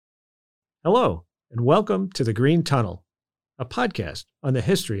Hello, and welcome to The Green Tunnel, a podcast on the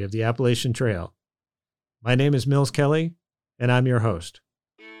history of the Appalachian Trail. My name is Mills Kelly, and I'm your host.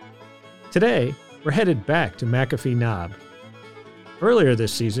 Today, we're headed back to McAfee Knob. Earlier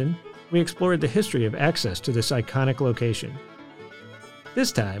this season, we explored the history of access to this iconic location.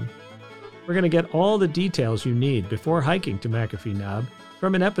 This time, we're going to get all the details you need before hiking to McAfee Knob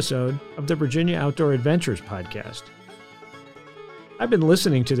from an episode of the Virginia Outdoor Adventures podcast. I've been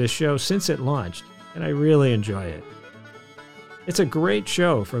listening to this show since it launched, and I really enjoy it. It's a great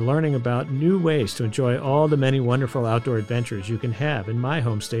show for learning about new ways to enjoy all the many wonderful outdoor adventures you can have in my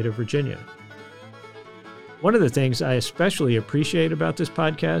home state of Virginia. One of the things I especially appreciate about this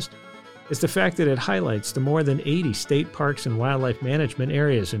podcast is the fact that it highlights the more than 80 state parks and wildlife management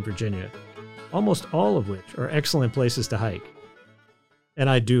areas in Virginia, almost all of which are excellent places to hike. And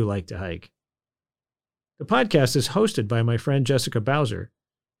I do like to hike. The podcast is hosted by my friend Jessica Bowser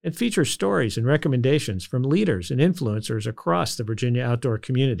and features stories and recommendations from leaders and influencers across the Virginia outdoor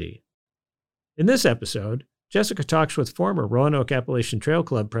community. In this episode, Jessica talks with former Roanoke Appalachian Trail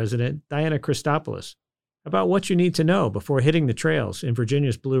Club president Diana Christopulos about what you need to know before hitting the trails in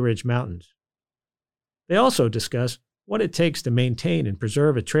Virginia's Blue Ridge Mountains. They also discuss what it takes to maintain and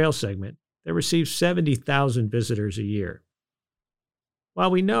preserve a trail segment that receives 70,000 visitors a year. While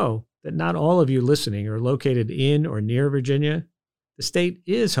we know that not all of you listening are located in or near Virginia, the state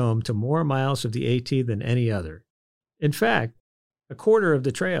is home to more miles of the AT than any other. In fact, a quarter of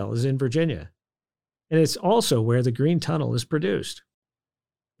the trail is in Virginia, and it's also where the Green Tunnel is produced.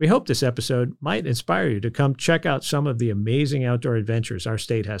 We hope this episode might inspire you to come check out some of the amazing outdoor adventures our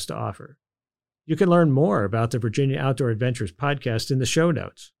state has to offer. You can learn more about the Virginia Outdoor Adventures podcast in the show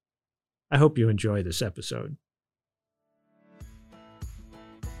notes. I hope you enjoy this episode.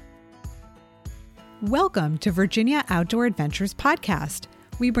 Welcome to Virginia Outdoor Adventures podcast.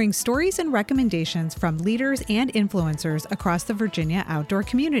 We bring stories and recommendations from leaders and influencers across the Virginia outdoor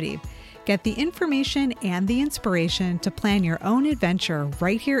community. Get the information and the inspiration to plan your own adventure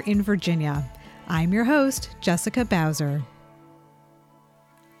right here in Virginia. I'm your host, Jessica Bowser.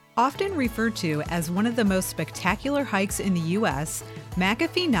 Often referred to as one of the most spectacular hikes in the U.S.,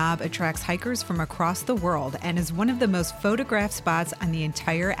 McAfee Knob attracts hikers from across the world and is one of the most photographed spots on the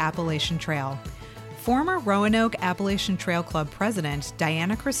entire Appalachian Trail. Former Roanoke Appalachian Trail Club president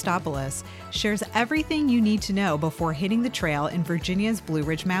Diana Christopulos shares everything you need to know before hitting the trail in Virginia's Blue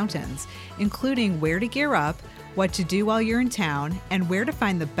Ridge Mountains, including where to gear up, what to do while you're in town, and where to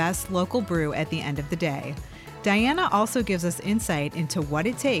find the best local brew at the end of the day. Diana also gives us insight into what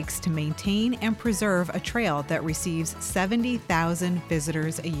it takes to maintain and preserve a trail that receives 70,000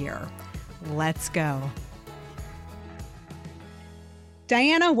 visitors a year. Let's go.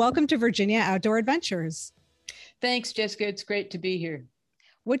 Diana, welcome to Virginia Outdoor Adventures. Thanks, Jessica. It's great to be here.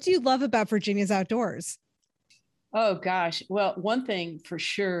 What do you love about Virginia's outdoors? Oh, gosh. Well, one thing for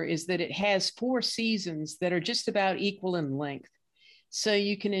sure is that it has 4 seasons that are just about equal in length. So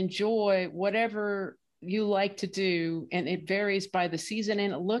you can enjoy whatever you like to do, and it varies by the season,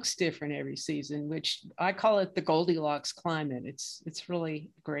 and it looks different every season, which I call it the Goldilocks climate. It's really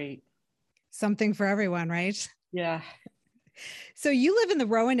great. Something for everyone, right? Yeah. So you live in the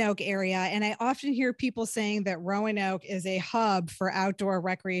Roanoke area, and I often hear people saying that Roanoke is a hub for outdoor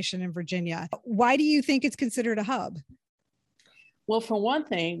recreation in Virginia. Why do you think it's considered a hub? Well, for one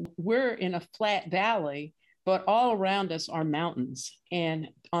thing, we're in a flat valley, but all around us are mountains. And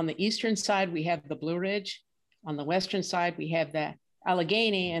on the eastern side, we have the Blue Ridge. On the western side, we have the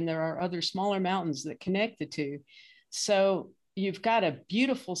Allegheny, and there are other smaller mountains that connect the two. So you've got a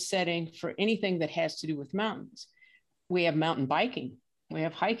beautiful setting for anything that has to do with mountains. We have mountain biking, we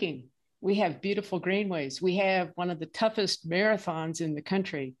have hiking, we have beautiful greenways. We have one of the toughest marathons in the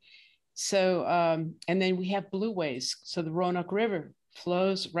country. So, and then we have blueways. So the Roanoke River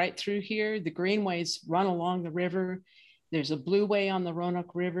flows right through here. The greenways run along the river. There's a blueway on the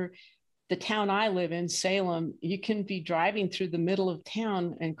Roanoke River. The town I live in, Salem, you can be driving through the middle of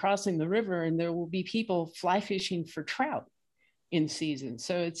town and crossing the river, and there will be people fly fishing for trout in season.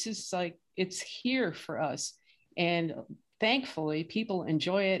 So it's just like, it's here for us. And thankfully, people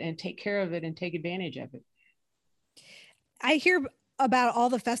enjoy it and take care of it and take advantage of it. I hear about all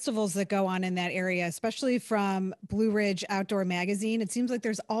the festivals that go on in that area, especially from Blue Ridge Outdoor Magazine. It seems like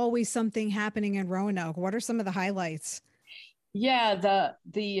there's always something happening in Roanoke. What are some of the highlights? Yeah,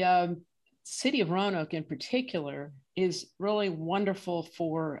 the city of Roanoke in particular is really wonderful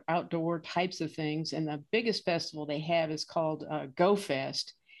for outdoor types of things. And the biggest festival they have is called Go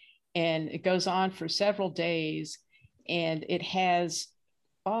Fest. And it goes on for several days, and it has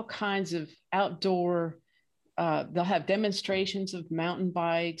all kinds of outdoor They'll have demonstrations of mountain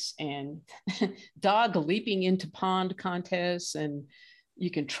bikes and dog leaping into pond contests, and you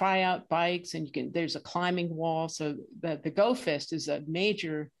can try out bikes, and there's a climbing wall. So the Go Fest is a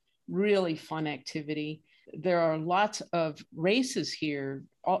major, really fun activity. There are lots of races here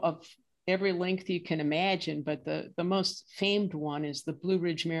of every length you can imagine, but the most famed one is the Blue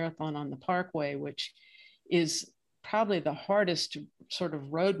Ridge Marathon on the Parkway, which is probably the hardest sort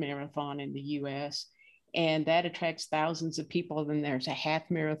of road marathon in the US. And that attracts thousands of people. Then there's a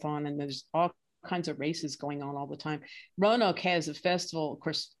half marathon, and there's all kinds of races going on all the time. Roanoke has a festival, of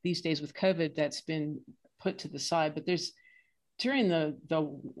course, these days with COVID, that's been put to the side, but there's during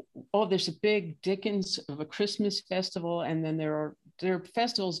there's a big Dickens of a Christmas festival, and then there are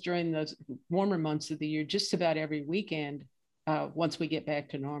festivals during the warmer months of the year, just about every weekend, once we get back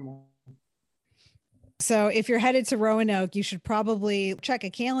to normal. So if you're headed to Roanoke, you should probably check a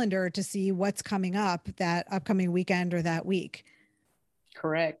calendar to see what's coming up that upcoming weekend or that week.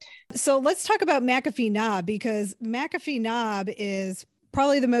 Correct. So let's talk about McAfee Knob, because McAfee Knob is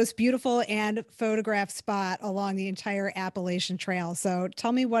probably the most beautiful and photographed spot along the entire Appalachian Trail. So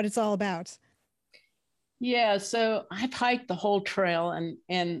tell me what it's all about. Yeah, so I've hiked the whole trail,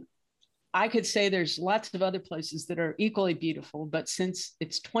 and I could say there's lots of other places that are equally beautiful, but since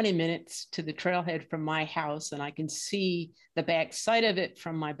it's 20 minutes to the trailhead from my house and I can see the back side of it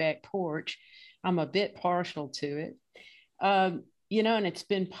from my back porch, I'm a bit partial to it. And it's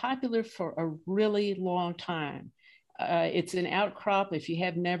been popular for a really long time. It's an outcrop, if you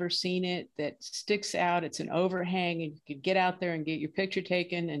have never seen it, that sticks out. It's an overhang, and you can get out there and get your picture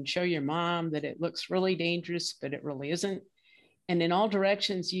taken and show your mom that it looks really dangerous, but it really isn't. And in all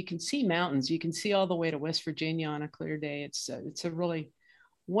directions, you can see mountains. You can see all the way to West Virginia on a clear day. It's a really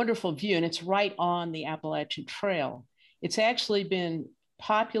wonderful view, and it's right on the Appalachian Trail. It's actually been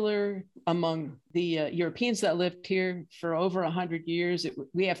popular among the Europeans that lived here for over 100 years.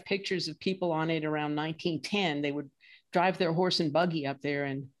 We have pictures of people on it around 1910. They would drive their horse and buggy up there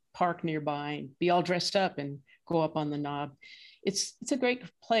and park nearby and be all dressed up and go up on the knob. It's a great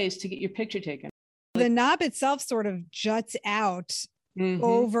place to get your picture taken. The knob itself sort of juts out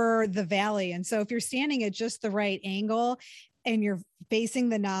over the valley. And so if you're standing at just the right angle and you're facing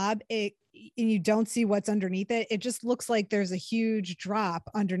the knob, and you don't see what's underneath it, it just looks like there's a huge drop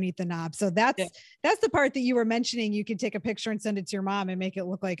underneath the knob. So that's the part that you were mentioning. You can take a picture and send it to your mom and make it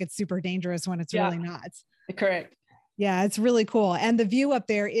look like it's super dangerous when it's really not. Correct. Yeah, it's really cool. And the view up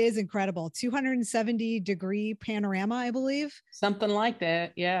there is incredible. 270-degree panorama, I believe. Something like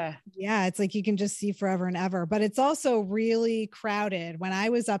that. Yeah. Yeah, it's like you can just see forever and ever. But it's also really crowded. When I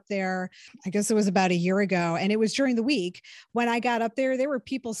was up there, I guess it was about a year ago, and it was during the week. When I got up there were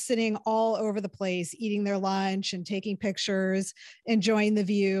people sitting all over the place, eating their lunch and taking pictures, enjoying the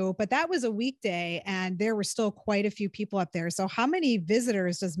view. But that was a weekday, and there were still quite a few people up there. So how many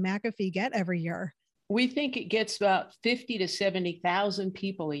visitors does McAfee get every year? We think it gets about 50 to 70,000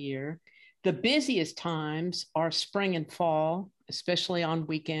 people a year. The busiest times are spring and fall, especially on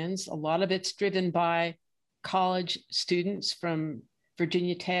weekends. A lot of it's driven by college students from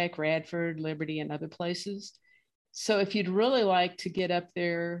Virginia Tech, Radford, Liberty, and other places. So if you'd really like to get up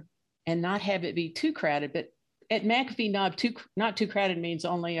there and not have it be too crowded, but at McAfee Knob, not too crowded means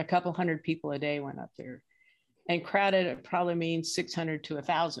only a couple hundred people a day went up there. And crowded, it probably means 600 to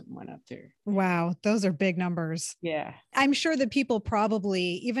 1,000 went up there. Wow, those are big numbers. Yeah. I'm sure that people probably,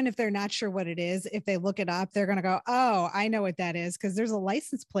 even if they're not sure what it is, if they look it up, they're going to go, oh, I know what that is. Because there's a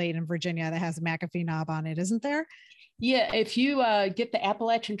license plate in Virginia that has McAfee Knob on it, isn't there? Yeah, if you get the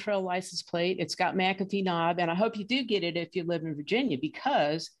Appalachian Trail license plate, it's got McAfee Knob. And I hope you do get it if you live in Virginia,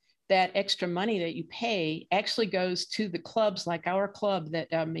 because that extra money that you pay actually goes to the clubs like our club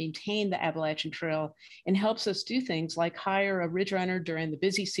that maintain the Appalachian Trail and helps us do things like hire a ridge runner during the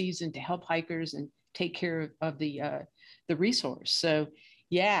busy season to help hikers and take care of the resource. So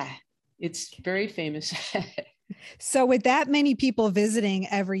yeah, it's very famous. So with that many people visiting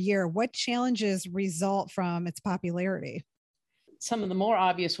every year, what challenges result from its popularity? Some of the more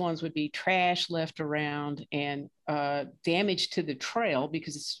obvious ones would be trash left around and damage to the trail,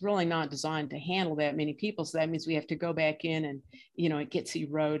 because it's really not designed to handle that many people. So that means we have to go back in and, it gets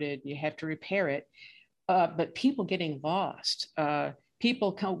eroded. You have to repair it. But people getting lost,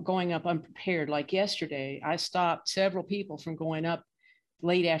 people going up unprepared. Like yesterday, I stopped several people from going up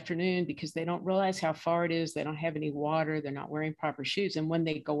late afternoon because they don't realize how far it is. They don't have any water. They're not wearing proper shoes. And when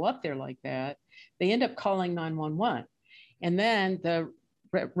they go up there like that, they end up calling 911. And then the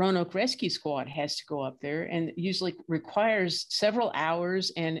Roanoke Rescue Squad has to go up there, and it usually requires several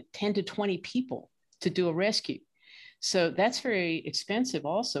hours and 10 to 20 people to do a rescue. So that's very expensive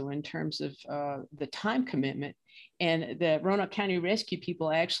also in terms of the time commitment. And the Roanoke County Rescue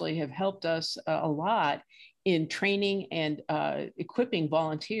people actually have helped us a lot in training and equipping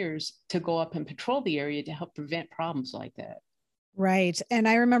volunteers to go up and patrol the area to help prevent problems like that. Right. And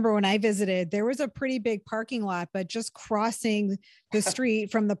I remember when I visited, there was a pretty big parking lot, but just crossing the street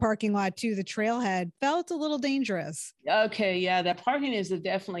from the parking lot to the trailhead felt a little dangerous. Okay, yeah, that parking is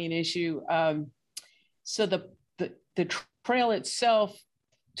definitely an issue. So the trail itself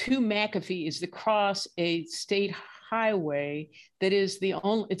to McAfee is to cross a state highway that is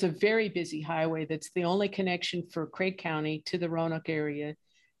it's a very busy highway that's the only connection for Craig County to the Roanoke area.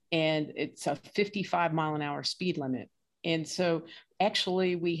 And it's a 55-mile-an-hour speed limit. And so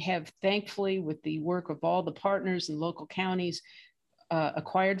actually we have, thankfully, with the work of all the partners and local counties,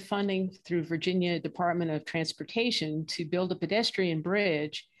 acquired funding through Virginia Department of Transportation to build a pedestrian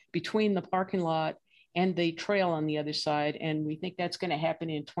bridge between the parking lot and the trail on the other side. And we think that's going to happen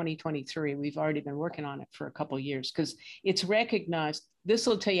in 2023. We've already been working on it for a couple of years because it's recognized. This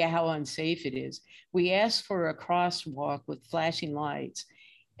will tell you how unsafe it is. We asked for a crosswalk with flashing lights,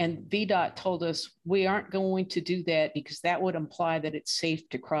 and VDOT told us we aren't going to do that because that would imply that it's safe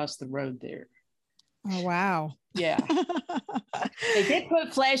to cross the road there. Oh, wow. Yeah. They did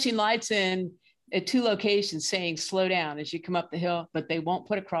put flashing lights in at 2 locations saying slow down as you come up the hill, but they won't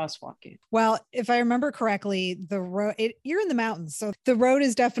put a crosswalk in. Well, if I remember correctly, the road, you're in the mountains, so the road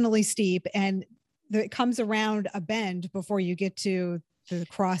is definitely steep and it comes around a bend before you get to the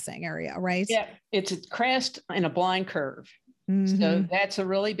crossing area, right? Yeah, it's a crest and a blind curve. Mm-hmm. So that's a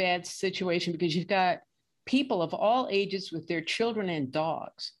really bad situation because you've got people of all ages with their children and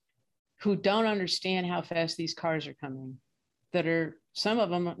dogs who don't understand how fast these cars are coming. Some of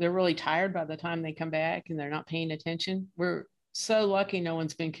them, they're really tired by the time they come back and they're not paying attention. We're so lucky no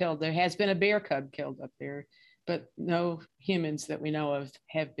one's been killed. There has been a bear cub killed up there, but no humans that we know of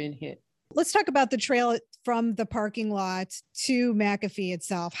have been hit. Let's talk about the trail from the parking lot to McAfee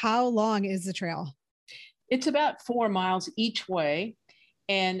itself. How long is the trail? It's about 4 miles each way.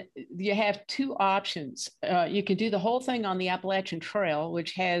 And you have 2 options. You can do the whole thing on the Appalachian Trail,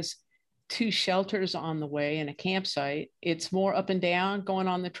 which has 2 shelters on the way and a campsite. It's more up and down going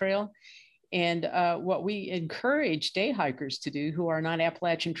on the trail. And what we encourage day hikers to do who are not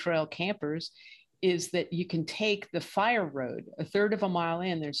Appalachian Trail campers is that you can take the fire road. A third of a mile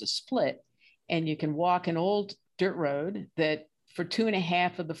in, there's a split, and you can walk an old dirt road that for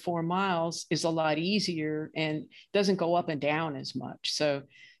 2.5 of the 4 miles is a lot easier and doesn't go up and down as much. So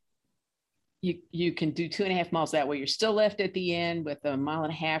you can do 2.5 miles that way. You're still left at the end with 1.5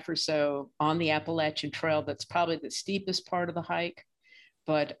 miles or so on the Appalachian Trail. That's probably the steepest part of the hike,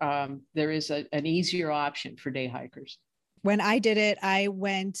 but there is an easier option for day hikers. When I did it, I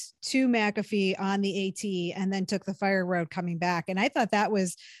went to McAfee on the AT and then took the fire road coming back. And I thought that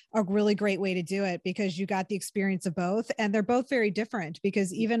was a really great way to do it because you got the experience of both. And they're both very different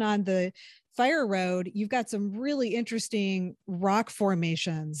because even on the fire road, you've got some really interesting rock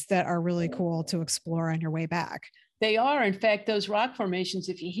formations that are really cool to explore on your way back. They are. In fact, those rock formations,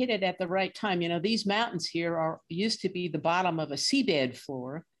 if you hit it at the right time, these mountains here used to be the bottom of a seabed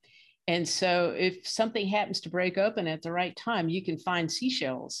floor. And so if something happens to break open at the right time, you can find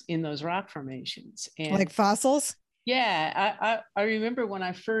seashells in those rock formations. And like fossils? Yeah. I remember when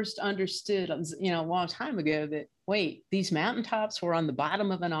I first understood, a long time ago that, wait, these mountaintops were on the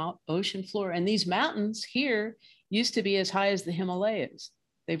bottom of an ocean floor. And these mountains here used to be as high as the Himalayas.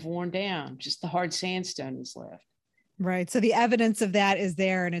 They've worn down. Just the hard sandstone is left. Right. So the evidence of that is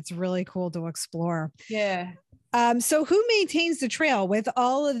there and it's really cool to explore. Yeah. So who maintains the trail with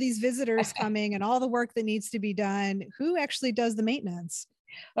all of these visitors coming and all the work that needs to be done? Who actually does the maintenance?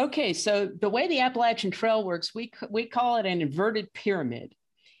 Okay, so the way the Appalachian Trail works, we call it an inverted pyramid.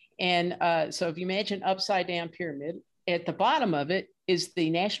 And so if you imagine an upside down pyramid, at the bottom of it is the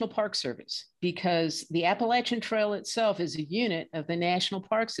National Park Service, because the Appalachian Trail itself is a unit of the National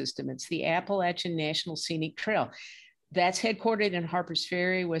Park System. It's the Appalachian National Scenic Trail. That's headquartered in Harpers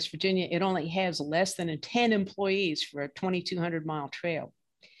Ferry, West Virginia. It only has less than 10 employees for a 2,200-mile trail.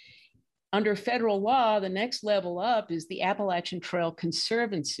 Under federal law, the next level up is the Appalachian Trail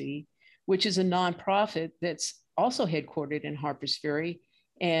Conservancy, which is a nonprofit that's also headquartered in Harpers Ferry,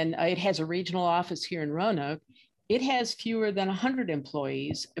 and it has a regional office here in Roanoke. It has fewer than 100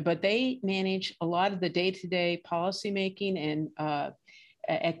 employees, but they manage a lot of the day-to-day policymaking and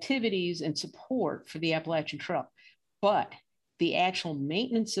activities and support for the Appalachian Trail. But the actual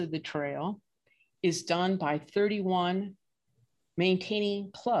maintenance of the trail is done by 31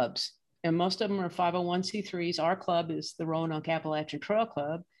 maintaining clubs, and most of them are 501c3s. Our club is the Roanoke Appalachian Trail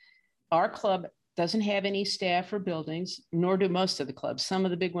Club. Our club doesn't have any staff or buildings, nor do most of the clubs. Some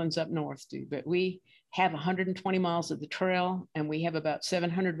of the big ones up north do, but we have 120 miles of the trail and we have about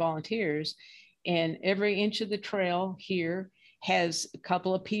 700 volunteers. And every inch of the trail here has a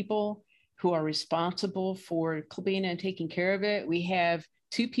couple of people who are responsible for cleaning and taking care of it. We have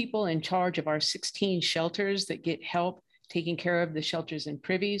 2 people in charge of our 16 shelters that get help taking care of the shelters and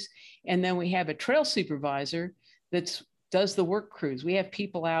privies. And then we have a trail supervisor that does the work crews. We have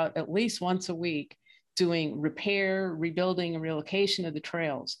people out at least once a week doing repair, rebuilding, and relocation of the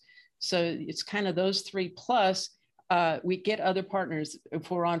trails. So it's kind of those 3 plus. We get other partners.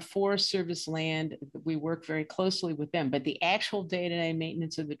 If we're on Forest Service land, we work very closely with them. But the actual day-to-day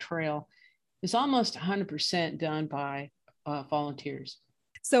maintenance of the trail is almost 100% done by volunteers.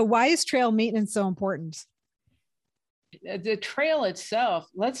 So why is trail maintenance so important? The trail itself,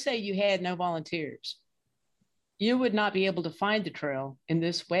 let's say you had no volunteers, you would not be able to find the trail in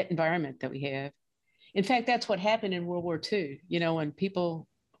this wet environment that we have. In fact, that's what happened in World War II. You know, when people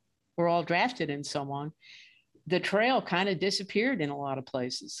were all drafted and so on, the trail kind of disappeared in a lot of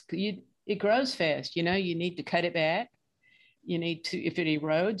places. It grows fast. You know, you need to cut it back. You need to, if it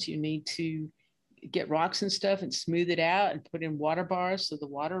erodes, you need to get rocks and stuff and smooth it out and put in water bars so the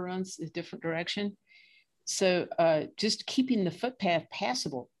water runs a different direction. So just keeping the footpath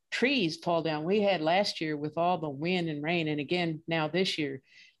passable. Trees fall down. We had last year with all the wind and rain, and again now this year,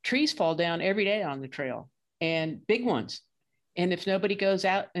 trees fall down every day on the trail, and big ones. And if nobody goes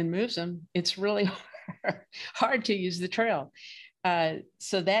out and moves them, it's really hard to use the trail.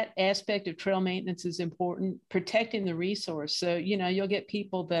 So that aspect of trail maintenance is important, protecting the resource. So, you know, you'll get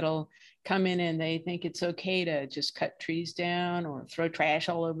people that'll come in and they think it's okay to just cut trees down or throw trash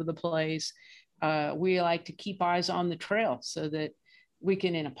all over the place. We like to keep eyes on the trail so that we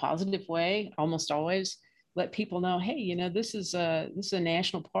can, in a positive way, almost always let people know, hey, you know, this is a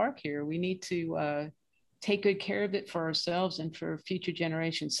national park here. We need to take good care of it for ourselves and for future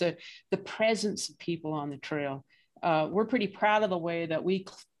generations. So the presence of people on the trail, we're pretty proud of the way that we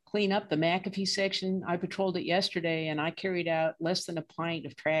clean up the McAfee section. I patrolled it yesterday and I carried out less than a pint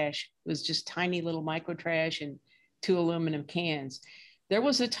of trash. It was just tiny little micro trash and 2 aluminum cans. There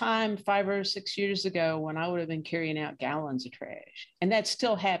was a time 5 or 6 years ago when I would have been carrying out gallons of trash, and that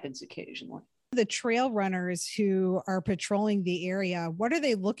still happens occasionally. The trail runners who are patrolling the area, what are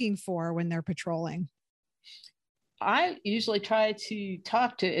they looking for when they're patrolling? I usually try to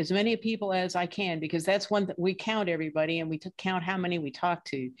talk to as many people as I can, because that's one that we count everybody and we count how many we talk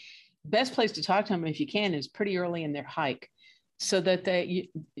to. Best place to talk to them, if you can, is pretty early in their hike, so that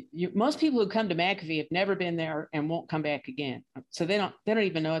most people who come to McAfee have never been there and won't come back again. So they don't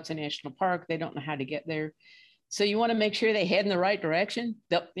even know it's a national park. They don't know how to get there. So you want to make sure they head in the right direction.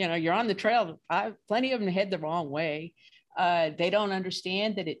 You know, you're on the trail. Plenty of them head the wrong way. They don't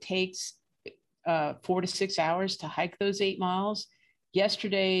understand that it takes 4 to 6 hours to hike those 8 miles.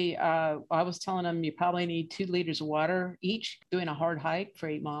 Yesterday, I was telling them you probably need 2 liters of water each doing a hard hike for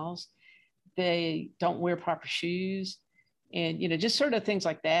 8 miles. They don't wear proper shoes. And, you know, just sort of things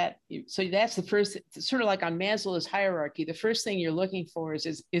like that. So that's the first, sort of like on Maslow's hierarchy, the first thing you're looking for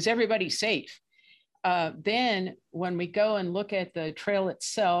is everybody safe? Then when we go and look at the trail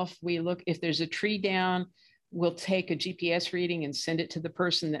itself, we look, if there's a tree down, we'll take a GPS reading and send it to the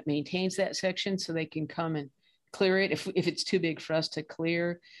person that maintains that section so they can come and clear it if it's too big for us to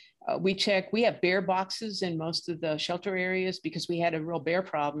clear. We have bear boxes in most of the shelter areas because we had a real bear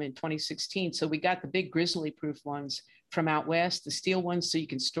problem in 2016. So we got the big grizzly proof ones from out west, the steel ones, so you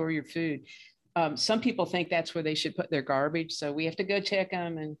can store your food. Some people think that's where they should put their garbage. So we have to go check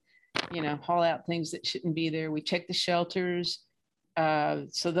them and, you know, haul out things that shouldn't be there. We check the shelters.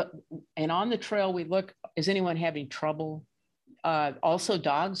 And on the trail, we look, is anyone having trouble? Also,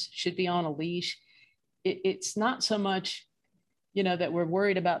 dogs should be on a leash. It's not so much, you know, that we're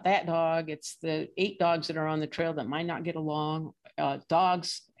worried about that dog. It's the 8 dogs that are on the trail that might not get along.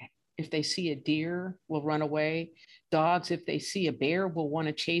 Dogs, if they see a deer, will run away. Dogs, if they see a bear, will want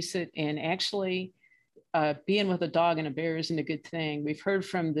to chase it. And actually, being with a dog and a bear isn't a good thing. We've heard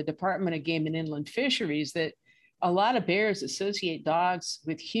from the Department of Game and Inland Fisheries that a lot of bears associate dogs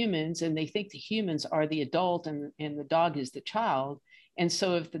with humans, and they think the humans are the adult and the dog is the child. And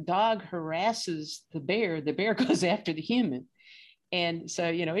so if the dog harasses the bear goes after the human. And so,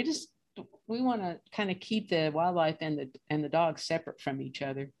 you know, we want to kind of keep the wildlife and the dogs separate from each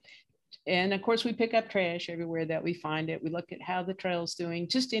other. And of course, we pick up trash everywhere that we find it. We look at how the trail's doing,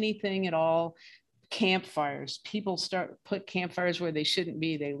 just anything at all. Campfires. People put campfires where they shouldn't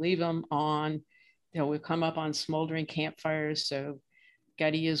be. They leave them on. You know, we've come up on smoldering campfires, so got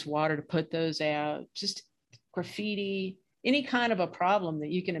to use water to put those out. Just graffiti, any kind of a problem that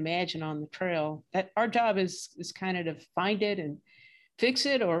you can imagine on the trail. That our job is kind of to find it and fix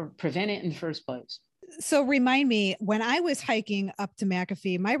it or prevent it in the first place. So remind me, when I was hiking up to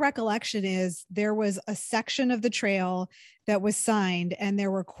McAfee, my recollection is there was a section of the trail that was signed, and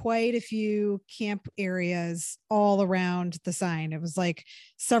there were quite a few camp areas all around the sign. It was like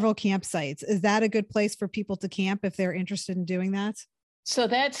several campsites. Is that a good place for people to camp if they're interested in doing that? So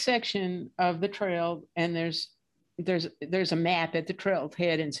that section of the trail, and there's a map at the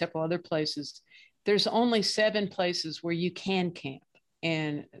trailhead and several other places. There's only 7 places where you can camp.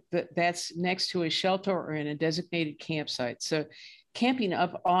 And that's next to a shelter or in a designated campsite. So camping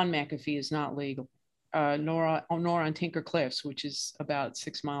up on McAfee is not legal, nor on Tinker Cliffs, which is about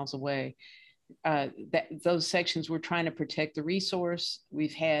 6 miles away. Those sections, we're trying to protect the resource.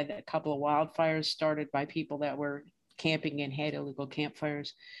 We've had a couple of wildfires started by people that were camping and had illegal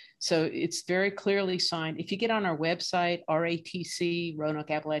campfires. So it's very clearly signed. If you get on our website, RATC, Roanoke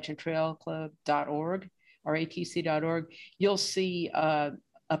Appalachian Trail Club.org, ratc.org, you'll see a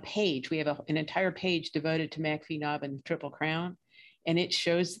page. We have an entire page devoted to McAfee Knob and the Triple Crown, and it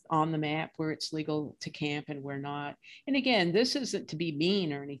shows on the map where it's legal to camp and where not. And again, this isn't to be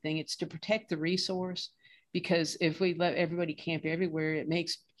mean or anything. It's to protect the resource, because if we let everybody camp everywhere, it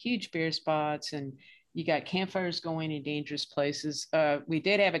makes huge bear spots, and you got campfires going in dangerous places. We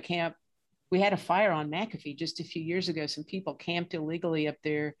did have a camp. We had a fire on McAfee just a few years ago. Some people camped illegally up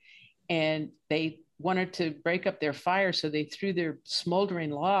there, and they wanted to break up their fire, so they threw their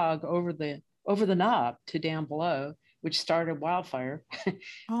smoldering log over the knob to down below, which started wildfire.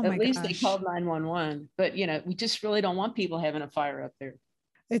 Oh At least gosh. they called 911. But we just really don't want people having a fire up there.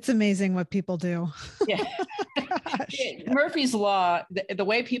 It's amazing what people do. Yeah. Murphy's Law, the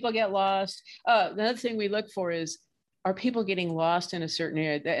way people get lost. Another thing we look for is, are people getting lost in a certain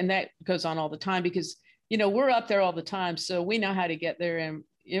area? And that goes on all the time, because we're up there all the time, so we know how to get there, and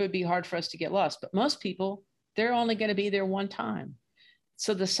it would be hard for us to get lost. But most people, they're only going to be there one time.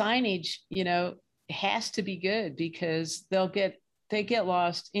 So the signage, has to be good, because they get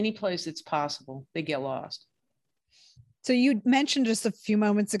lost any place it's possible. They get lost. So you mentioned just a few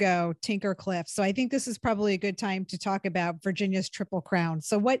moments ago, Tinker Cliffs. So I think this is probably a good time to talk about Virginia's Triple Crown.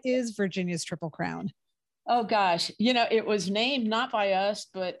 So what is Virginia's Triple Crown? Oh gosh, it was named not by us,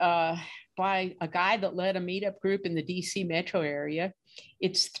 but by a guy that led a meetup group in the DC metro area.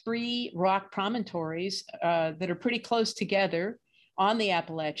 It's 3 rock promontories that are pretty close together on the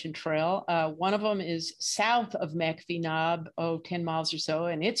Appalachian Trail. One of them is south of McAfee Knob, 10 miles or so,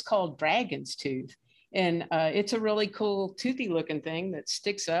 and it's called Dragon's Tooth. And it's a really cool toothy looking thing that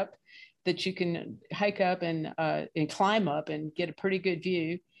sticks up, that you can hike up and climb up and get a pretty good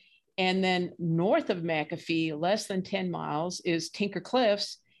view. And then north of McAfee, less than 10 miles, is Tinker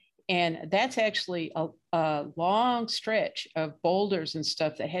Cliffs. And that's actually a long stretch of boulders and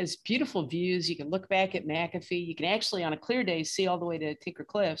stuff that has beautiful views. You can look back at McAfee. You can actually, on a clear day, see all the way to Tinker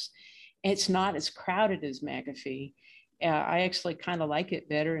Cliffs. It's not as crowded as McAfee. I actually kind of like it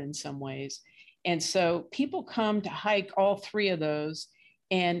better in some ways. And so people come to hike all 3 of those.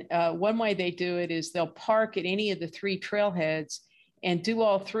 And one way they do it is they'll park at any of the 3 trailheads and do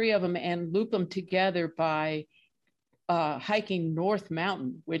all 3 of them and loop them together by hiking North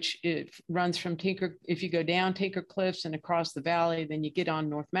Mountain, which it runs from Tinker. If you go down Tinker Cliffs and across the valley, then you get on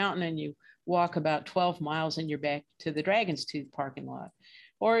North Mountain and you walk about 12 miles and you're back to the Dragon's Tooth parking lot.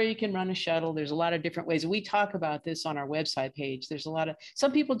 Or you can run a shuttle. There's a lot of different ways. We talk about this on our website page. There's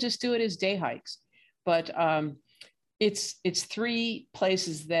some people just do it as day hikes, but it's 3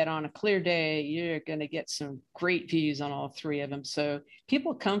 places that on a clear day, you're going to get some great views on all 3 of them. So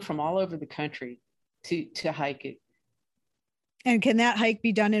people come from all over the country to hike it. And can that hike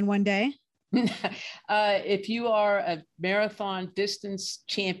be done in one day? If you are a marathon distance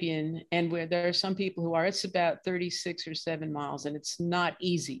champion, and where there are some people who are, it's about 36 or 7 miles, and it's not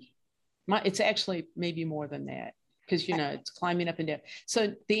easy. It's actually maybe more than that, because it's climbing up and down.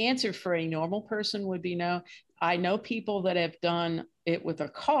 So the answer for a normal person would be no. I know people that have done it with a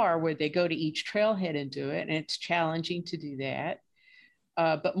car, where they go to each trailhead and do it, and it's challenging to do that.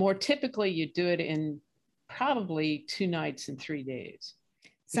 But more typically, you do it in probably 2 nights and 3 days.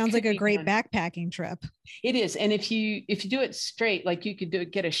 Sounds like a great backpacking trip. It is. And if you do it straight, like you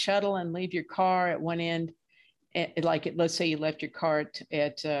could get a shuttle and leave your car at one end, let's say you left your car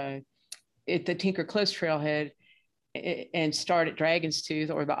at the Tinker Cliffs trailhead and start at Dragon's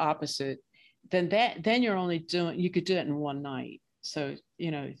Tooth, or the opposite, then you could do it in one night. So,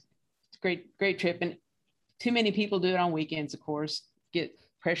 it's a great trip. And too many people do it on weekends, of course, get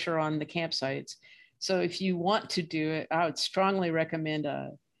pressure on the campsites. So if you want to do it, I would strongly recommend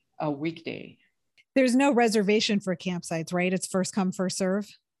a weekday. There's no reservation for campsites, right? It's first come, first serve.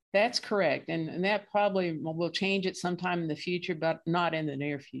 That's correct. And that probably will change at some time in the future, but not in the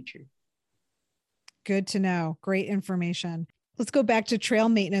near future. Good to know. Great information. Let's go back to trail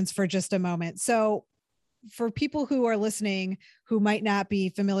maintenance for just a moment. So for people who are listening who might not be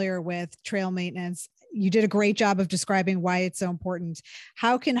familiar with trail maintenance, you did a great job of describing why it's so important.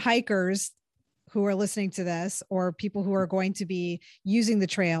 How can hikers who are listening to this, or people who are going to be using the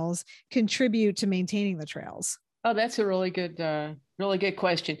trails, contribute to maintaining the trails? Oh, that's a really good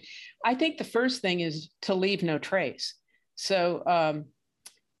question. I think the first thing is to leave no trace. So,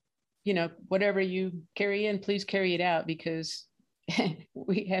 whatever you carry in, please carry it out, because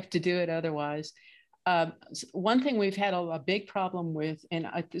we have to do it otherwise. One thing we've had a big problem with, and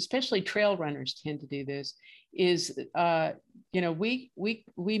especially trail runners tend to do this, is we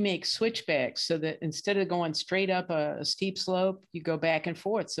make switchbacks so that instead of going straight up a steep slope, you go back and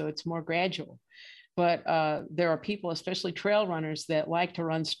forth, so it's more gradual. But there are people, especially trail runners, that like to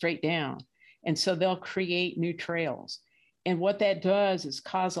run straight down, and so they'll create new trails. And what that does is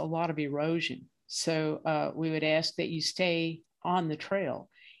cause a lot of erosion. So we would ask that you stay on the trail.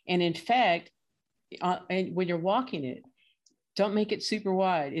 And in fact, and when you're walking it, don't make it super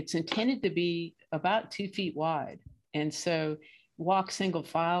wide. It's intended to be about 2 feet wide. And so walk single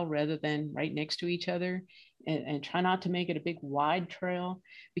file rather than right next to each other, and try not to make it a big wide trail,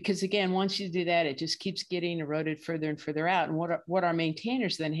 because again, once you do that, it just keeps getting eroded further and further out. And what our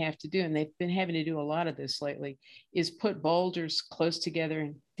maintainers then have to do, and they've been having to do a lot of this lately, is put boulders close together.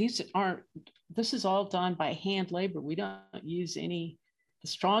 And this is all done by hand labor. We don't use the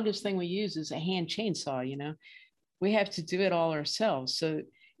strongest thing we use is a hand chainsaw. We have to do it all ourselves. So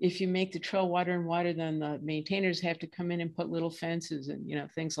if you make the trail wider and wider, then the maintainers have to come in and put little fences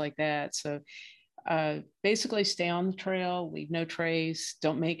and, things like that. So basically stay on the trail, leave no trace,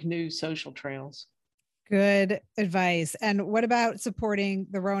 don't make new social trails. Good advice. And what about supporting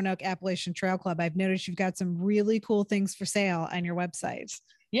the Roanoke Appalachian Trail Club? I've noticed you've got some really cool things for sale on your website.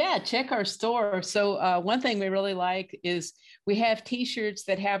 Yeah, check our store. So one thing we really like is we have T-shirts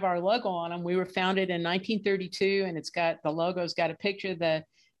that have our logo on them. We were founded in 1932, and the logo's got a picture of the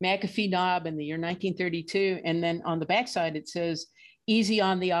McAfee Knob in the year 1932. And then on the backside, it says, "Easy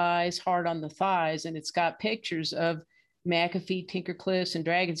on the eyes, hard on the thighs." And it's got pictures of McAfee, Tinker Cliffs, and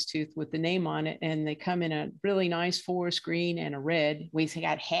Dragon's Tooth with the name on it. And they come in a really nice forest green and a red. We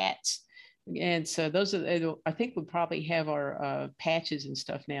got hats. And so those are, I think we probably have our patches and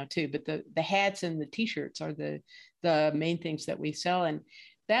stuff now too, but the hats and the T-shirts are the main things that we sell. And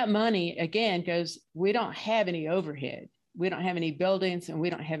that money, again, we don't have any overhead. We don't have any buildings, and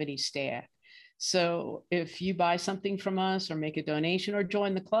we don't have any staff. So if you buy something from us or make a donation or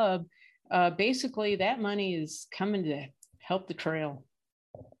join the club, basically that money is coming to help the trail.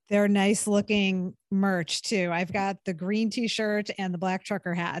 They're nice looking merch too. I've got the green T-shirt and the black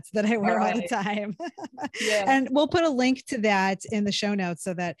trucker hats that I wear all the time. Yeah. And we'll put a link to that in the show notes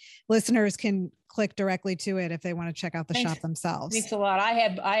so that listeners can click directly to it if they want to check out the shop themselves. Thanks a lot. I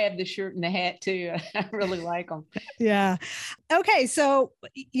have the shirt and the hat too. I really like them. Yeah. Okay. So,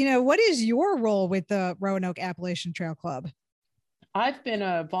 what is your role with the Roanoke Appalachian Trail Club? I've been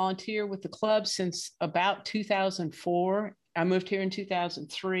a volunteer with the club since about 2004. I moved here in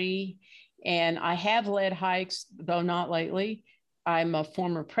 2003, and I have led hikes, though not lately. I'm a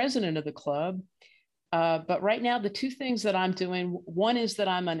former president of the club. But right now, the two things that I'm doing, one is that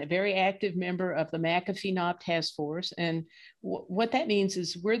I'm a very active member of the McAfee Knob Task Force. And what that means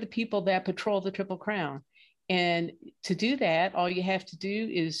is we're the people that patrol the Triple Crown. And to do that, all you have to do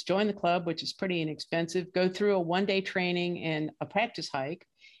is join the club, which is pretty inexpensive, go through a one-day training and a practice hike.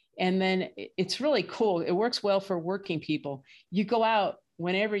 And then it's really cool. It works well for working people. You go out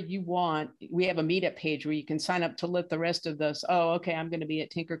whenever you want. We have a meetup page where you can sign up to let the rest of us, okay, I'm going to be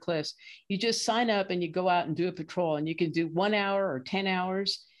at Tinker Cliffs. You just sign up and you go out and do a patrol, and you can do 1 hour or 10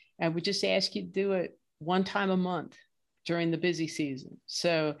 hours. And we just ask you to do it one time a month during the busy season.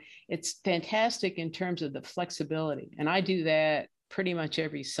 So it's fantastic in terms of the flexibility. And I do that pretty much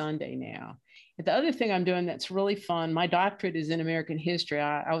every Sunday now. The other thing I'm doing that's really fun, my doctorate is in American history.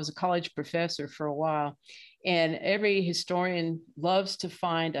 I was a college professor for a while, and every historian loves to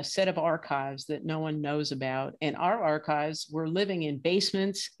find a set of archives that no one knows about. And our archives, we're living in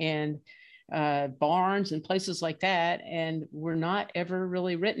basements and barns and places like that, and we're not ever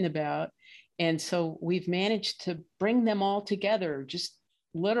really written about. And so we've managed to bring them all together just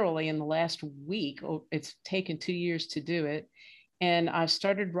literally in the last week. It's taken 2 years to do it. And I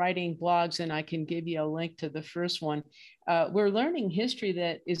started writing blogs, and I can give you a link to the first one. We're learning history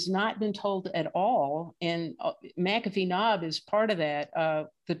that is not been told at all. And McAfee Knob is part of that.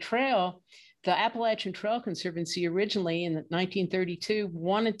 The Appalachian Trail Conservancy originally in 1932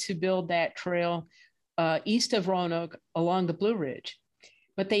 wanted to build that trail east of Roanoke along the Blue Ridge,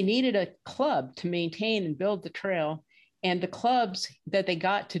 but they needed a club to maintain and build the trail. And the clubs that they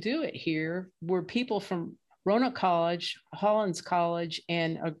got to do it here were people from Roanoke College, Hollins College,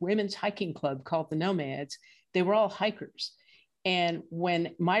 and a women's hiking club called the Nomads. They were all hikers. And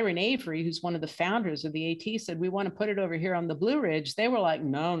when Myron Avery, who's one of the founders of the AT, said, we want to put it over here on the Blue Ridge, they were like,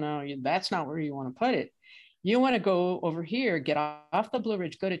 no, that's not where you want to put it. You want to go over here, get off the Blue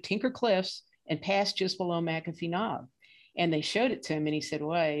Ridge, go to Tinker Cliffs and pass just below McAfee Knob. And they showed it to him and he said,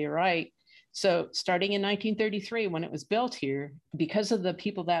 well, you're right. So starting in 1933, when it was built here, because of the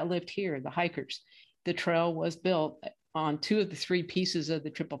people that lived here, the hikers, the trail was built on 2 of the 3 pieces of the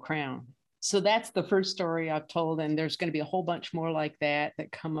Triple Crown. So that's the first story I've told. And there's going to be a whole bunch more like that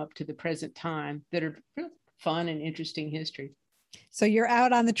come up to the present time that are fun and interesting history. So you're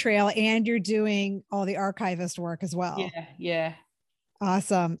out on the trail and you're doing all the archivist work as well. Yeah.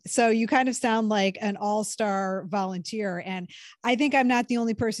 Awesome. So you kind of sound like an all-star volunteer. And I think I'm not the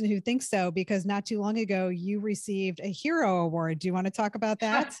only person who thinks so, because not too long ago, you received a Hero Award. Do you want to talk about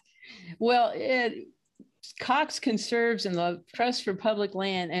that? Well, Cox Conserves and the Trust for Public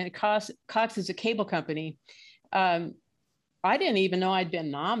Land, and Cox is a cable company. I didn't even know I'd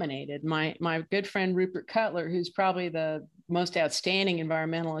been nominated. My good friend Rupert Cutler, who's probably the most outstanding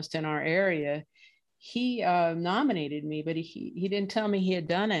environmentalist in our area, he nominated me, but he didn't tell me he had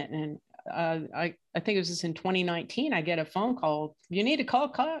done it. And I think it was just in 2019, I get a phone call. You need to call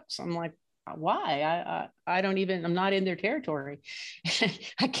Cox. I'm like, why? I'm not in their territory.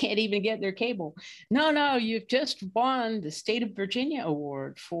 I can't even get their cable. No, you've just won the State of Virginia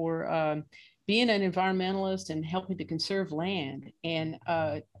Award for being an environmentalist and helping to conserve land. And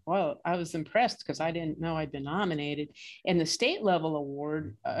well, I was impressed because I didn't know I'd been nominated. And the state level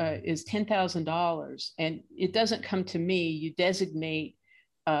award is $10,000. And it doesn't come to me. You designate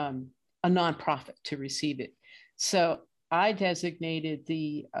a nonprofit to receive it. So I designated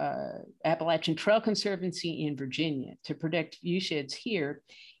the Appalachian Trail Conservancy in Virginia to protect viewsheds here.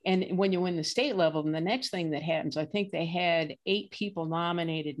 And when you win the state level, then the next thing that happens, I think they had 8 people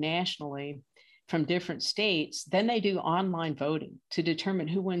nominated nationally from different states. Then they do online voting to determine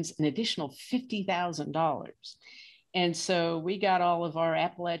who wins an additional $50,000. And so we got all of our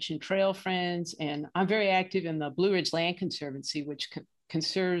Appalachian Trail friends, and I'm very active in the Blue Ridge Land Conservancy, which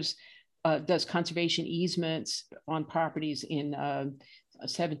does conservation easements on properties in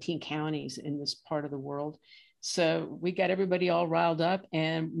 17 counties in this part of the world. So we got everybody all riled up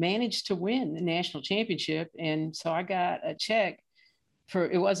and managed to win the national championship. And so I got a check for,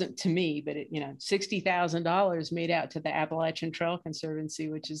 it wasn't to me, but $60,000 made out to the Appalachian Trail Conservancy,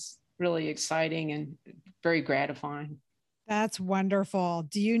 which is really exciting and very gratifying. That's wonderful.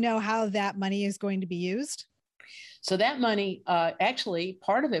 Do you know how that money is going to be used? So that money, actually,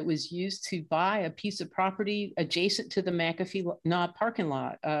 part of it was used to buy a piece of property adjacent to the McAfee Knob parking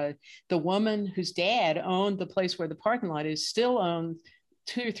lot. The woman whose dad owned the place where the parking lot is still owns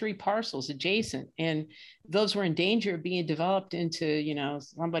 2 or 3 parcels adjacent, and those were in danger of being developed into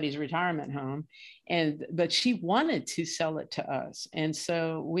somebody's retirement home. But she wanted to sell it to us, and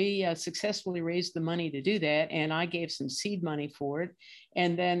so we successfully raised the money to do that, and I gave some seed money for it.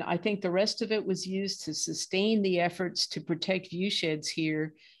 And then I think the rest of it was used to sustain the efforts to protect viewsheds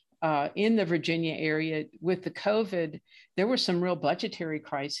here in the Virginia area. With the COVID, there were some real budgetary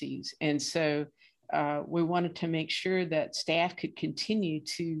crises, and so we wanted to make sure that staff could continue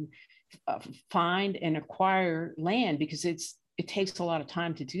to find and acquire land, because it takes a lot of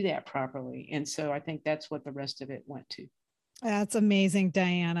time to do that properly. And so I think that's what the rest of it went to. That's amazing,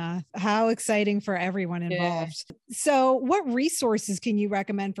 Diana. How exciting for everyone involved. Yeah. So what resources can you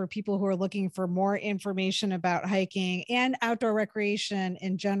recommend for people who are looking for more information about hiking and outdoor recreation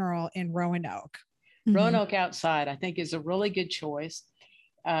in general in Roanoke? Roanoke Outside, I think, is a really good choice.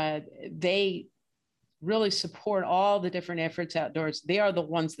 They really support all the different efforts outdoors. They are the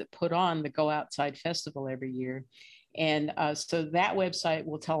ones that put on the Go Outside Festival every year. And so that website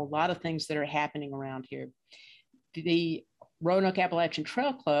will tell a lot of things that are happening around here. The Roanoke Appalachian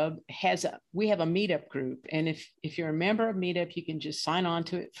Trail Club we have a meetup group. And if you're a member of Meetup, you can just sign on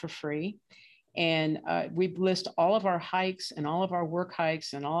to it for free. And we list all of our hikes and all of our work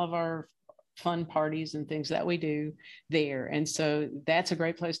hikes and all of our fun parties and things that we do there. And so that's a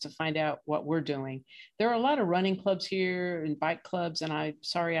great place to find out what we're doing. There are a lot of running clubs here and bike clubs, and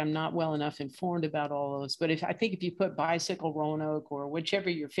I'm not well enough informed about all those. But I think if you put bicycle Roanoke or whichever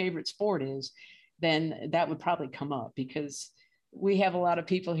your favorite sport is, then that would probably come up, because we have a lot of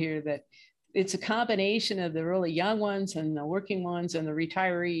people here that it's a combination of the really young ones and the working ones and the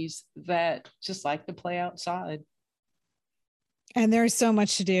retirees that just like to play outside. And there's so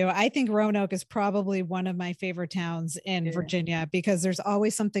much to do. I think Roanoke is probably one of my favorite towns in Virginia, because there's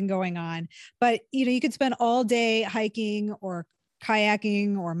always something going on. But, you could spend all day hiking or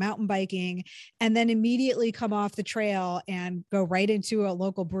kayaking or mountain biking, and then immediately come off the trail and go right into a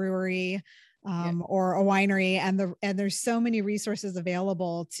local brewery or a winery. And there's so many resources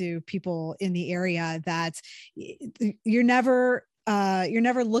available to people in the area that you're never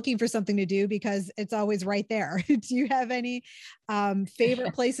looking for something to do, because it's always right there. Do you have any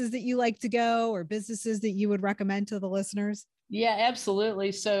favorite places that you like to go, or businesses that you would recommend to the listeners? Yeah,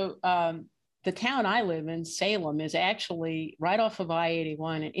 absolutely. So the town I live in, Salem, is actually right off of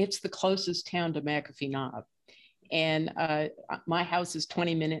I-81, and it's the closest town to McAfee Knob. And my house is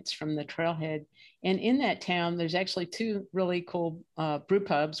 20 minutes from the trailhead. And in that town, there's actually two really cool brew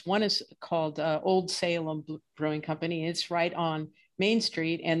pubs. One is called Old Salem Brewing Company. It's right on Main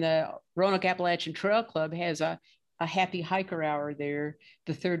Street. And the Roanoke Appalachian Trail Club has a happy hiker hour there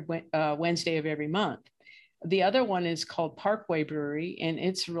the third Wednesday of every month. The other one is called Parkway Brewery, and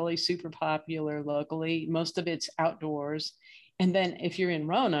it's really super popular locally. Most of it's outdoors. And then if you're in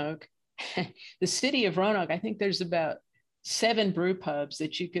Roanoke, the city of Roanoke, I think there's about 7 brew pubs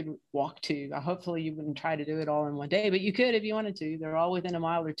that you could walk to. Hopefully you wouldn't try to do it all in one day, but you could if you wanted to. They're all within a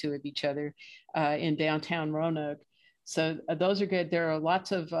mile or two of each other in downtown Roanoke. So those are good. There are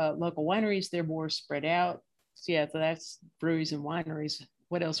lots of local wineries. They're more spread out. So yeah, so that's breweries and wineries.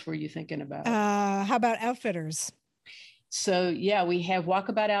 What else were you thinking about? How about outfitters? So yeah, we have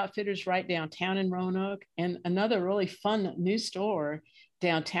Walkabout Outfitters right downtown in Roanoke. And another really fun new store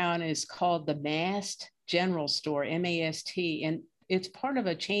downtown is called the Mast General Store, M-A-S-T. And it's part of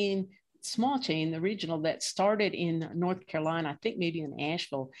a chain, small chain, the regional, that started in North Carolina, I think maybe in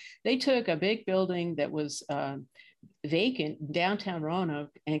Asheville. They took a big building that was vacant downtown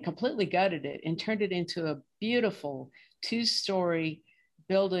Roanoke and completely gutted it and turned it into a beautiful 2-story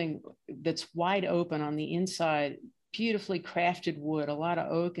building that's wide open on the inside, beautifully crafted wood, a lot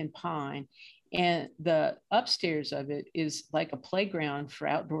of oak and pine. And the upstairs of it is like a playground for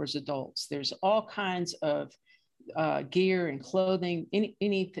outdoors adults. There's all kinds of gear and clothing,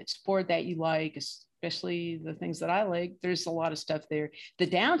 any sport that you like, especially the things that I like. There's a lot of stuff there. The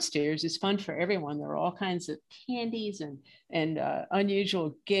downstairs is fun for everyone. There are all kinds of candies and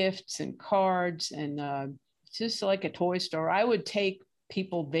unusual gifts and cards, and just like a toy store. I would take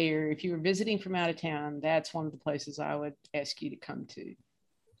people there. If you were visiting from out of town, that's one of the places I would ask you to come to.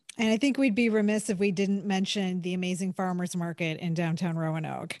 And I think we'd be remiss if we didn't mention the amazing farmers market in downtown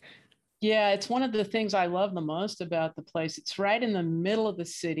Roanoke. Yeah, it's one of the things I love the most about the place. It's right in the middle of the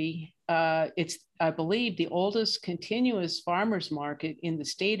city. It's, I believe, the oldest continuous farmers market in the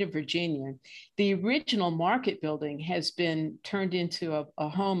state of Virginia. The original market building has been turned into a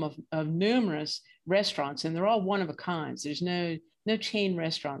home of numerous restaurants, and they're all one of a kind. There's no chain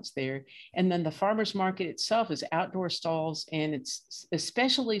restaurants there. And then the farmers market itself is outdoor stalls, and it's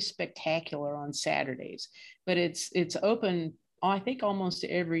especially spectacular on Saturdays. But it's open, I think, almost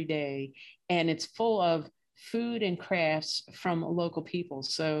every day, and it's full of food and crafts from local people.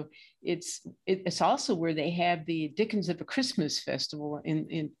 So it's also where they have the Dickens of a Christmas festival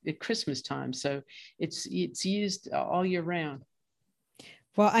at Christmas time. So it's used all year round.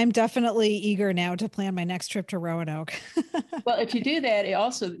 Well, I'm definitely eager now to plan my next trip to Roanoke. Well, if you do that,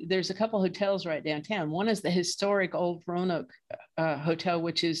 there's a couple hotels right downtown. One is the historic Old Roanoke Hotel,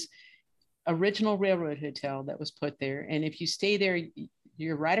 which is original railroad hotel that was put there. And if you stay there,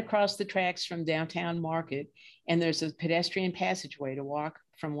 you're right across the tracks from downtown market, and there's a pedestrian passageway to walk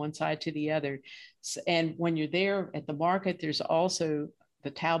from one side to the other. And when you're there at the market, there's also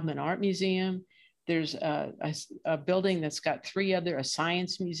the Taubman Art Museum. There's a building that's got 3 other, a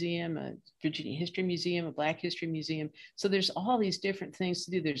science museum, a Virginia History Museum, a Black History Museum. So there's all these different things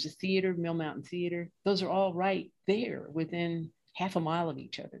to do. There's a theater, Mill Mountain Theater. Those are all right there within half a mile of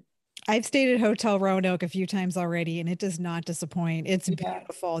each other. I've stayed at Hotel Roanoke a few times already, and it does not disappoint. It's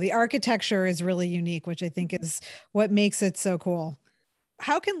beautiful. The architecture is really unique, which I think is what makes it so cool.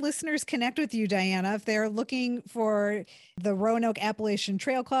 How can listeners connect with you, Diana, if they're looking for the Roanoke Appalachian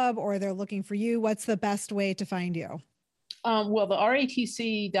Trail Club, or they're looking for you? What's the best way to find you? Well, the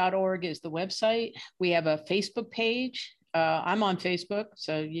ratc.org is the website. We have a Facebook page. I'm on Facebook,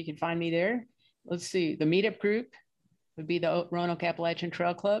 so you can find me there. Let's see, the meetup group would be the Roanoke Appalachian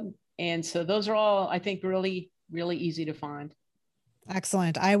Trail Club. And so those are all, I think, really, really easy to find.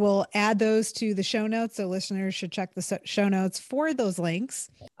 Excellent. I will add those to the show notes, so listeners should check the show notes for those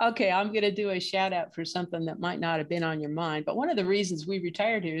links. Okay, I'm going to do a shout out for something that might not have been on your mind, but one of the reasons we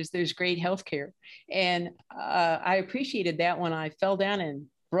retired here is there's great health care. And I appreciated that when I fell down and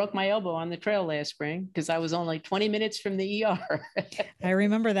broke my elbow on the trail last spring because I was only 20 minutes from the ER. I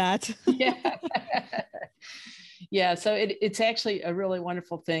remember that. Yeah. Yeah, so it's actually a really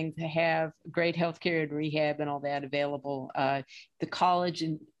wonderful thing to have great healthcare and rehab and all that available. The college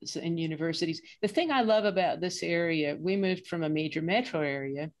and universities. The thing I love about this area, we moved from a major metro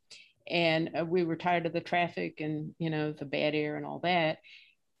area, and we were tired of the traffic and the bad air and all that.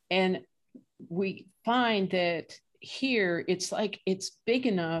 And we find that here it's big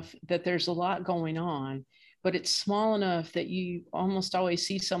enough that there's a lot going on, but it's small enough that you almost always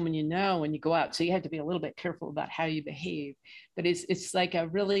see someone when you go out. So you have to be a little bit careful about how you behave. But it's like a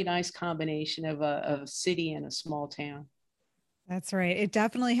really nice combination of a city and a small town. That's right. It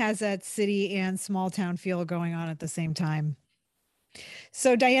definitely has that city and small town feel going on at the same time.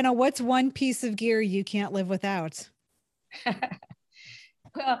 So Diana, what's one piece of gear you can't live without?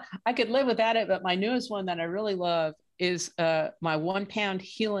 Well, I could live without it, but my newest one that I really love is my 1 pound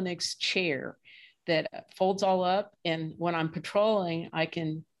Helix chair that folds all up. And when I'm patrolling, I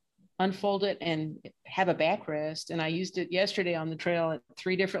can unfold it and have a backrest. And I used it yesterday on the trail at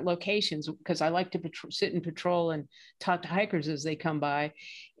 3 different locations because I like to sit and patrol and talk to hikers as they come by.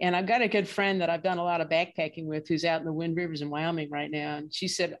 And I've got a good friend that I've done a lot of backpacking with who's out in the Wind Rivers in Wyoming right now. And she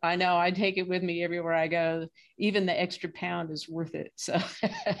said, I know, I take it with me everywhere I go. Even the extra pound is worth it. So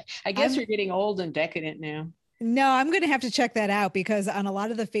I guess we're getting old and decadent now. No, I'm going to have to check that out because on a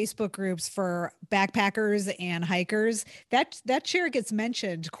lot of the Facebook groups for backpackers and hikers, that chair gets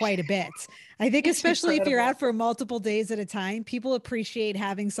mentioned quite a bit. I think especially if you're out for multiple days at a time, people appreciate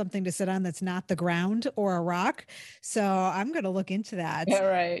having something to sit on that's not the ground or a rock. So I'm going to look into that. Yeah,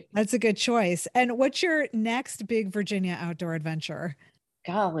 right. That's a good choice. And what's your next big Virginia outdoor adventure?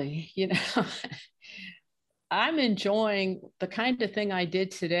 Golly, I'm enjoying the kind of thing I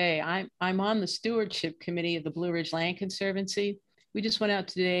did today. I'm on the stewardship committee of the Blue Ridge Land Conservancy. We just went out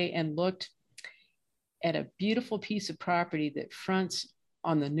today and looked at a beautiful piece of property that fronts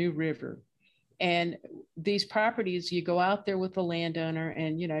on the New River. And these properties, you go out there with the landowner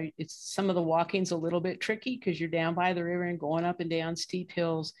and, it's some of the walking's a little bit tricky because you're down by the river and going up and down steep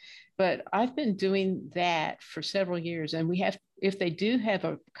hills. But I've been doing that for several years. And if they do have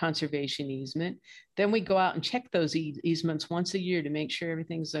a conservation easement, then we go out and check those easements once a year to make sure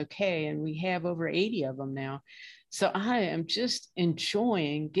everything's okay. And we have over 80 of them now. So I am just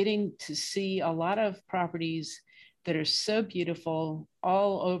enjoying getting to see a lot of properties that are so beautiful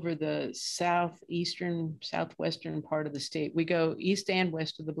all over the southwestern part of the state. We go east and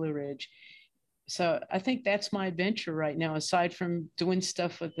west of the Blue Ridge. So I think that's my adventure right now, aside from doing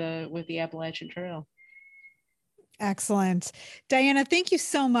stuff with the Appalachian Trail. Excellent. Diana, thank you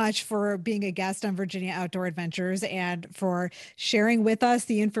so much for being a guest on Virginia Outdoor Adventures and for sharing with us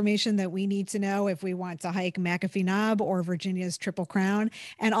the information that we need to know if we want to hike McAfee Knob or Virginia's Triple Crown,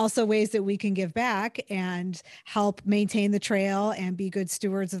 and also ways that we can give back and help maintain the trail and be good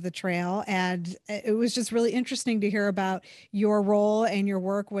stewards of the trail. And it was just really interesting to hear about your role and your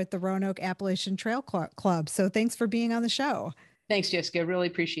work with the Roanoke Appalachian Trail Club. So thanks for being on the show. Thanks, Jessica. Really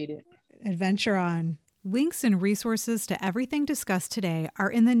appreciate it. Adventure on. Links and resources to everything discussed today are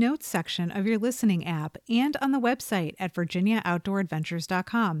in the notes section of your listening app and on the website at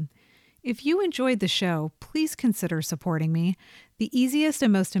virginiaoutdooradventures.com. If you enjoyed the show, please consider supporting me. The easiest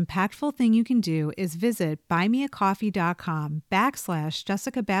and most impactful thing you can do is visit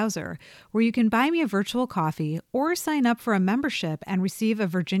buymeacoffee.com/Jessica Bowser, where you can buy me a virtual coffee or sign up for a membership and receive a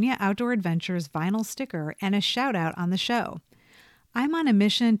Virginia Outdoor Adventures vinyl sticker and a shout out on the show. I'm on a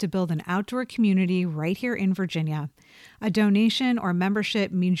mission to build an outdoor community right here in Virginia. A donation or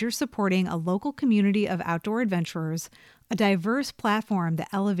membership means you're supporting a local community of outdoor adventurers, a diverse platform that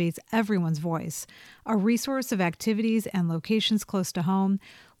elevates everyone's voice, a resource of activities and locations close to home,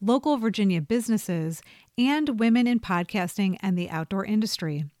 local Virginia businesses, and women in podcasting and the outdoor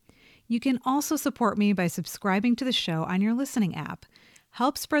industry. You can also support me by subscribing to the show on your listening app.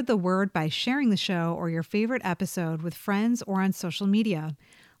 Help spread the word by sharing the show or your favorite episode with friends or on social media.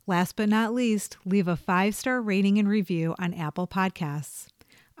 Last but not least, leave a 5-star rating and review on Apple Podcasts.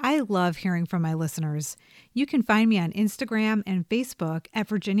 I love hearing from my listeners. You can find me on Instagram and Facebook at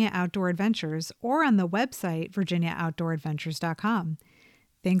Virginia Outdoor Adventures or on the website virginiaoutdooradventures.com.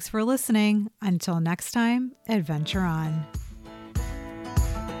 Thanks for listening. Until next time, adventure on.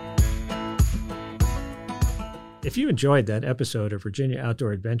 If you enjoyed that episode of Virginia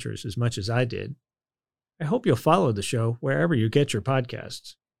Outdoor Adventures as much as I did, I hope you'll follow the show wherever you get your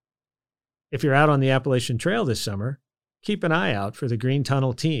podcasts. If you're out on the Appalachian Trail this summer, keep an eye out for the Green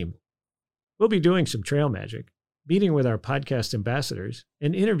Tunnel team. We'll be doing some trail magic, meeting with our podcast ambassadors,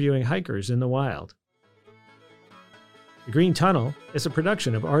 and interviewing hikers in the wild. The Green Tunnel is a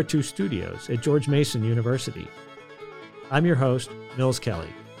production of R2 Studios at George Mason University. I'm your host, Mills Kelly.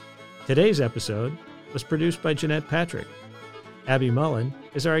 Today's episode was produced by Jeanette Patrick. Abby Mullen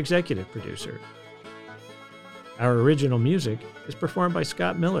is our executive producer. Our original music is performed by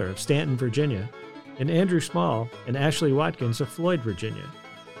Scott Miller of Stanton, Virginia, and Andrew Small and Ashley Watkins of Floyd, Virginia.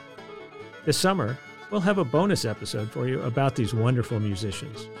 This summer, we'll have a bonus episode for you about these wonderful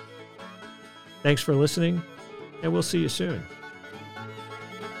musicians. Thanks for listening, and we'll see you soon.